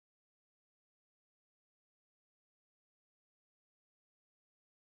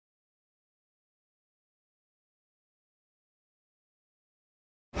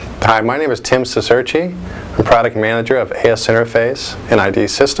Hi, my name is Tim Cicerchi. I'm Product Manager of AS Interface and ID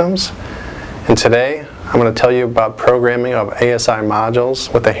Systems. And today I'm going to tell you about programming of ASI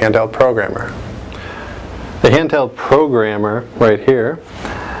modules with the handheld programmer. The handheld programmer right here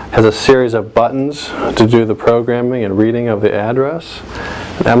has a series of buttons to do the programming and reading of the address,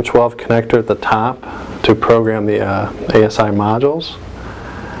 an M12 connector at the top to program the ASI modules,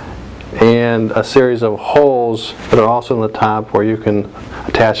 and a series of holes that are also in the top where you can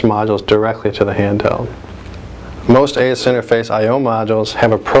attach modules directly to the handheld. Most AS Interface I/O modules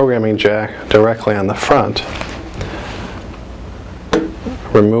have a programming jack directly on the front.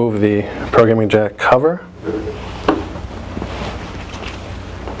 Remove the programming jack cover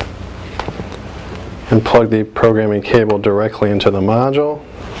and plug the programming cable directly into the module,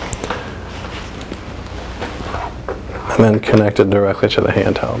 and then connect it directly to the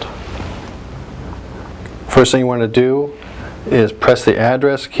handheld. First thing you want to do is press the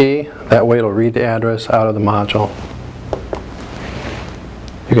address key. That way it'll read the address out of the module.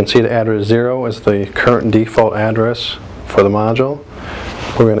 You can see the address 0 is the current default address for the module.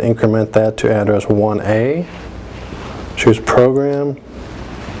 We're going to increment that to address 1A. Choose Program.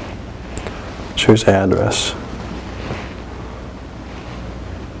 Choose Address.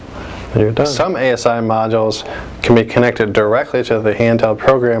 And you're done. Some ASI modules can be connected directly to the handheld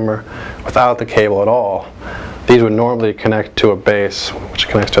programmer without the cable at all. These would normally connect to a base, which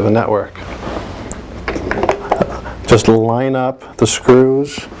connects to the network. Just line up the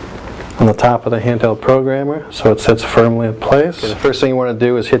screws on the top of the handheld programmer so it sits firmly in place. Okay, the first thing you want to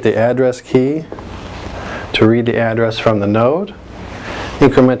do is hit the address key to read the address from the node.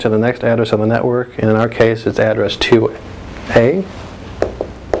 Increment to the next address on the network, and in our case it's address 2A.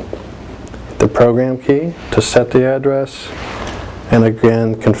 The program key to set the address, and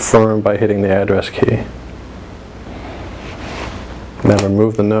again confirm by hitting the address key. Then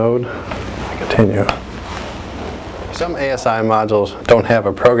remove the node and continue. Some ASI modules don't have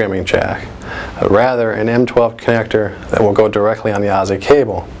a programming jack, but rather an M12 connector that will go directly on the OSI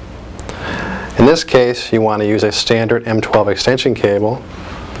cable. In this case, you want to use a standard M12 extension cable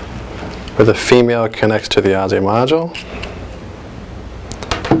where the female connects to the OSI module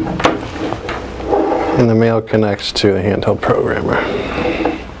and the male connects to the handheld programmer.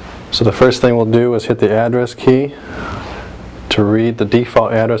 So the first thing we'll do is hit the address key to read the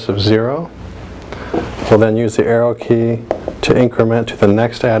default address of 0. We'll then use the arrow key to increment to the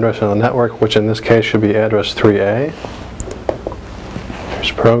next address in the network, which in this case should be address 3A.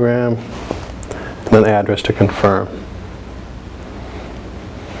 Here's Program, and then address to confirm.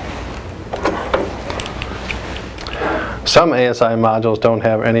 Some ASI modules don't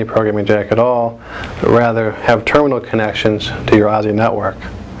have any programming jack at all, but rather have terminal connections to your OSI network.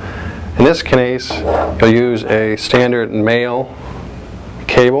 In this case, you'll use a standard male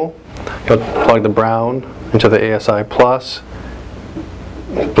cable. You'll plug the brown into the ASI plus,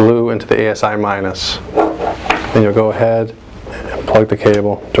 blue into the ASI minus. Then you'll go ahead and plug the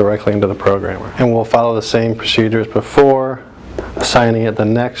cable directly into the programmer. And we'll follow the same procedure as before, assigning it the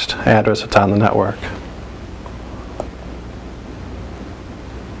next address that's on the network.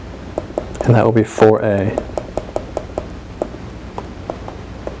 And that will be 4A.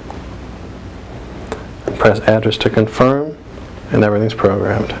 Press address to confirm, and everything's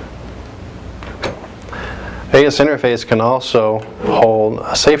programmed. AS Interface can also hold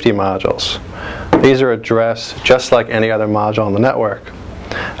safety modules. These are addressed just like any other module on the network.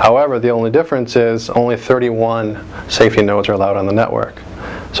 However, the only difference is only 31 safety nodes are allowed on the network.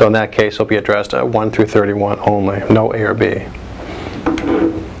 So in that case, it'll be addressed at 1 through 31 only, no A or B.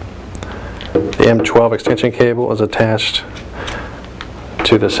 The M12 extension cable is attached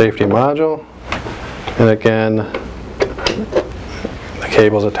to the safety module, and again the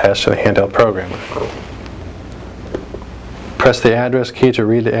cable is attached to the handheld programmer. Press the address key to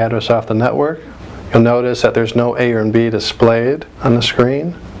read the address off the network. You'll notice that there's no A or B displayed on the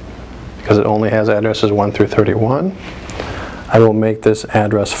screen because it only has addresses 1 through 31. I will make this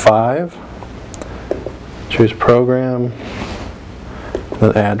address 5. Choose Program,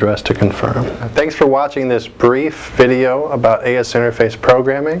 the address to confirm. Thanks for watching this brief video about AS Interface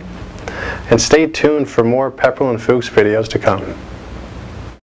programming, and stay tuned for more Pepperl+Fuchs videos to come.